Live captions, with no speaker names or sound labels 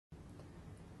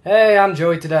Hey, I'm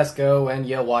Joey.T.Cartoon.P, and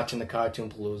you're watching the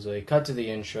Cartoon Palooza. Cut to the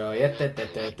intro.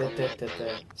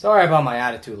 Sorry about my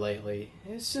attitude lately.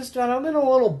 It's just that I've been a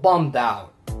little bummed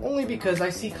out. Only because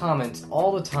I see comments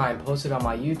all the time posted on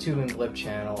my YouTube and Blip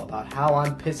channel about how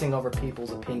I'm pissing over people's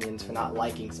opinions for not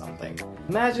liking something.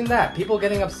 Imagine that, people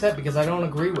getting upset because I don't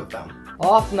agree with them.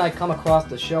 Often I come across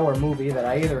the show or movie that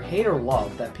I either hate or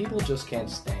love that people just can't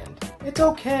stand. It's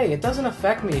okay, it doesn't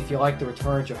affect me if you like The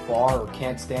Return of Jafar or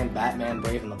can't stand Batman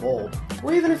Brave and the Bold.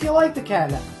 Or even if you like The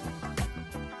Cat.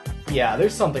 Yeah,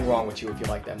 there's something wrong with you if you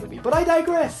like that movie, but I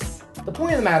digress! The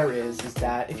point of the matter is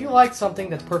that if you like something,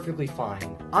 that's perfectly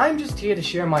fine. I'm just here to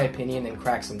share my opinion and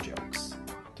crack some jokes.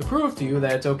 To prove to you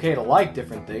that it's okay to like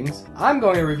different things, I'm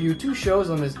going to review two shows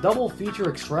on this double feature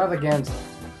extravaganza.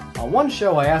 On one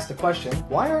show I asked the question,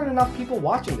 why aren't enough people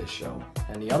watching this show?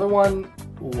 And the other one,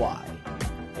 why?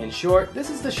 In short,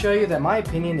 this is to show you that my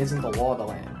opinion isn't the law of the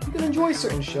land. You can enjoy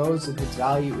certain shows at its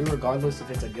value regardless if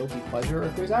it's a guilty pleasure or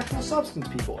if there's actual substance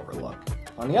people overlook.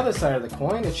 On the other side of the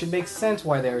coin, it should make sense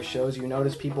why there are shows you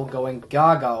notice people going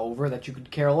gaga over that you could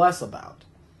care less about.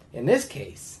 In this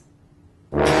case,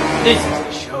 this is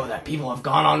a show that people have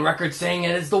gone on record saying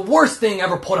it is the worst thing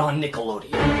ever put on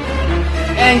Nickelodeon.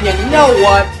 And you know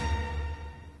what?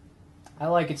 I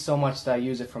like it so much that I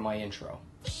use it for my intro.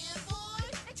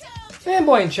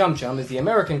 Fanboy and Chum Chum is the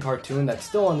American cartoon that's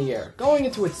still on the air, going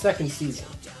into its second season.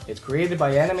 It's created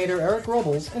by animator Eric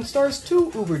Robles and stars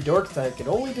two uber dorks that I could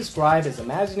only describe as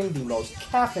imagining the most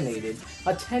caffeinated,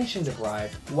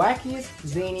 attention-deprived, wackiest,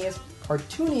 zaniest,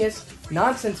 cartooniest,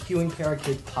 nonsense-spewing pair of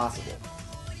kids possible.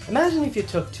 Imagine if you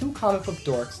took two comic book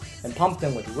dorks and pumped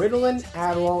them with Ritalin,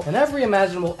 Adderall, and every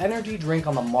imaginable energy drink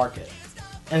on the market,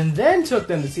 and then took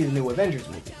them to see the new Avengers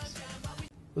movies.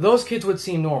 Those kids would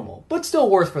seem normal, but still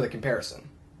worse for the comparison.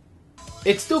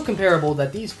 It's still comparable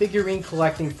that these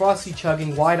figurine-collecting,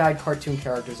 frosty-chugging, wide-eyed cartoon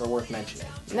characters are worth mentioning.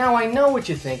 Now I know what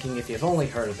you're thinking if you've only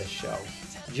heard of this show.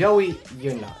 Joey,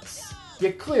 you're nuts.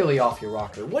 You're clearly off your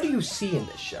rocker. What do you see in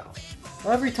this show?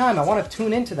 Every time I want to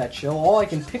tune into that show, all I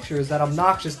can picture is that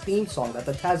obnoxious theme song that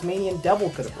the Tasmanian Devil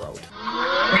could have wrote.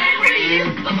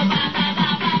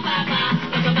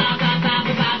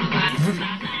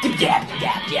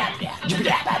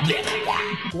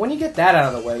 When you get that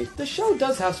out of the way, the show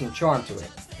does have some charm to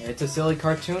it. It's a silly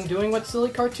cartoon doing what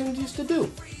silly cartoons used to do,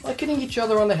 like hitting each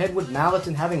other on the head with mallets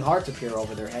and having hearts appear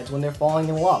over their heads when they're falling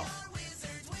in love.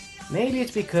 Maybe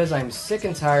it's because I'm sick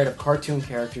and tired of cartoon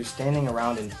characters standing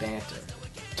around and banter.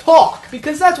 Talk!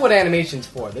 Because that's what animation's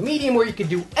for, the medium where you can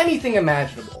do anything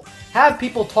imaginable. Have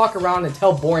people talk around and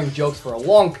tell boring jokes for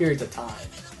long periods of time.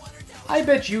 I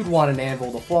bet you'd want an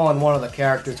anvil to fall on one of the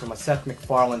characters from a Seth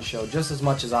MacFarlane show just as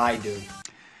much as I do.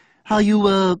 How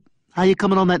you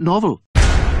coming on that novel?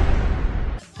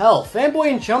 Hell,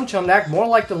 Fanboy and Chum Chum act more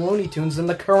like the Looney Tunes than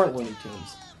the current Looney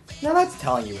Tunes. Now that's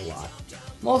telling you a lot.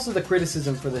 Most of the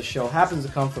criticism for this show happens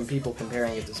to come from people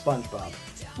comparing it to SpongeBob.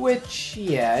 Which,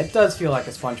 yeah, it does feel like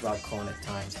a SpongeBob clone at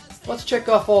times. Let's check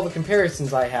off all the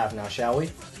comparisons I have now, shall we?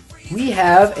 We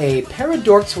have a pair of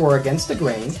dorks who are against the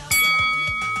grain.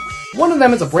 One of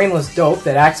them is a brainless dope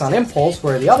that acts on impulse,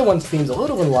 where the other one seems a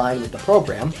little in line with the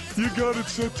program. You got it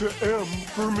set to M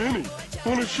for mini,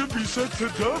 when it should be set to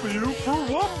W for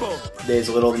Wumbo. There's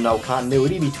little to no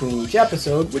continuity between each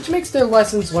episode, which makes their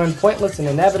lessons learned pointless and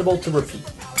inevitable to repeat.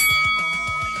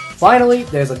 Finally,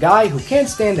 there's a guy who can't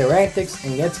stand their antics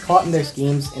and gets caught in their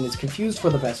schemes and is confused for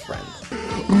the best friend.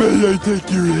 May I take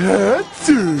your hat,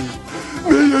 sir?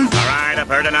 May I... Alright, I've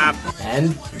heard enough.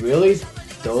 And really,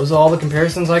 those are all the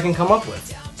comparisons I can come up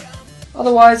with.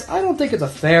 Otherwise, I don't think it's a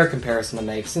fair comparison to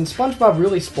make, since SpongeBob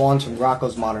really spawns from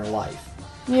Rocko's Modern Life.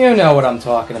 You know what I'm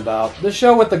talking about. The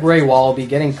show with the Grey Wallaby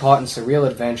getting caught in surreal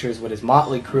adventures with his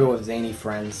motley crew of zany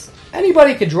friends.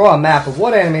 Anybody could draw a map of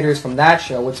what animators from that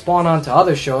show would spawn onto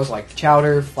other shows like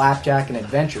Chowder, Flapjack, and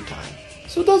Adventure Time.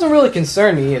 So it doesn't really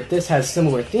concern me if this has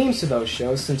similar themes to those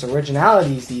shows, since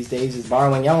originalities these days is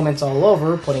borrowing elements all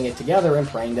over, putting it together, and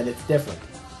praying that it's different.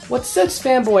 What sets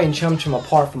Fanboy and Chum Chum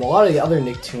apart from a lot of the other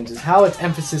Nicktoons is how its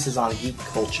emphasis is on geek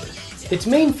culture. Its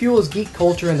main fuel is geek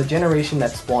culture and the generation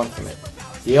that spawned from it.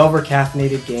 The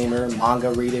over-caffeinated gamer,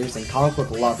 manga readers, and comic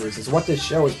book lovers is what this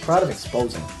show is proud of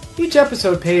exposing. Each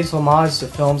episode pays homage to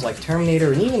films like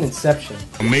Terminator and even Inception.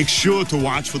 Make sure to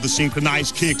watch for the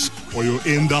synchronized kicks or you'll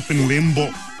end up in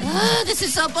limbo. This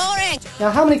is so boring! Now,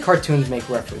 how many cartoons make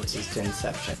references to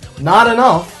Inception? Not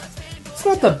enough! It's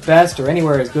not the best or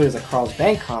anywhere as good as a Carl's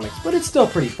Bank comics, but it's still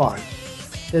pretty fun.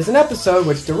 There's an episode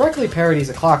which directly parodies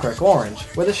A Clockwork Orange,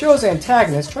 where the show's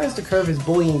antagonist tries to curb his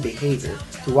bullying behavior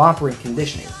through operant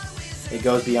conditioning. It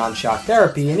goes beyond shock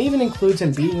therapy and even includes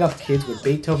him beating up kids with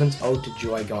Beethoven's Ode to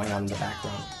Joy going on in the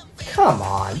background. Come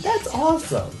on, that's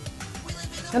awesome!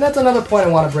 And that's another point I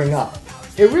want to bring up.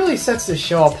 It really sets this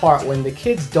show apart when the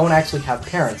kids don't actually have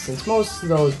parents, since most of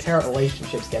those parent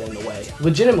relationships get in the way.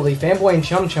 Legitimately, Fanboy and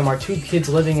Chum Chum are two kids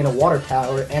living in a water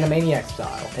tower Animaniac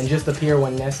style, and just appear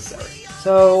when necessary.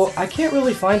 So, I can't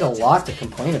really find a lot to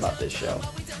complain about this show.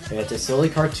 It's a silly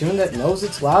cartoon that knows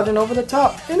it's loud and over the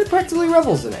top, and it practically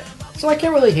revels in it. So I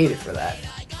can't really hate it for that.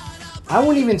 I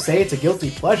wouldn't even say it's a guilty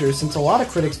pleasure, since a lot of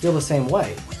critics feel the same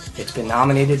way. It's been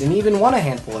nominated and even won a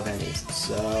handful of Emmys,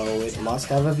 so it must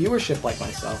have a viewership like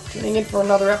myself, tuning in for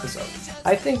another episode.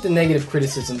 I think the negative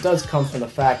criticism does come from the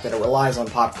fact that it relies on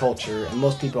pop culture and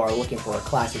most people are looking for a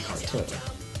classic cartoon.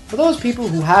 For those people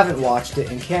who haven't watched it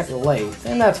and can't relate,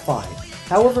 then that's fine.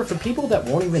 However, for people that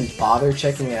won't even bother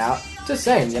checking it out, just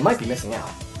saying, you might be missing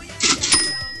out.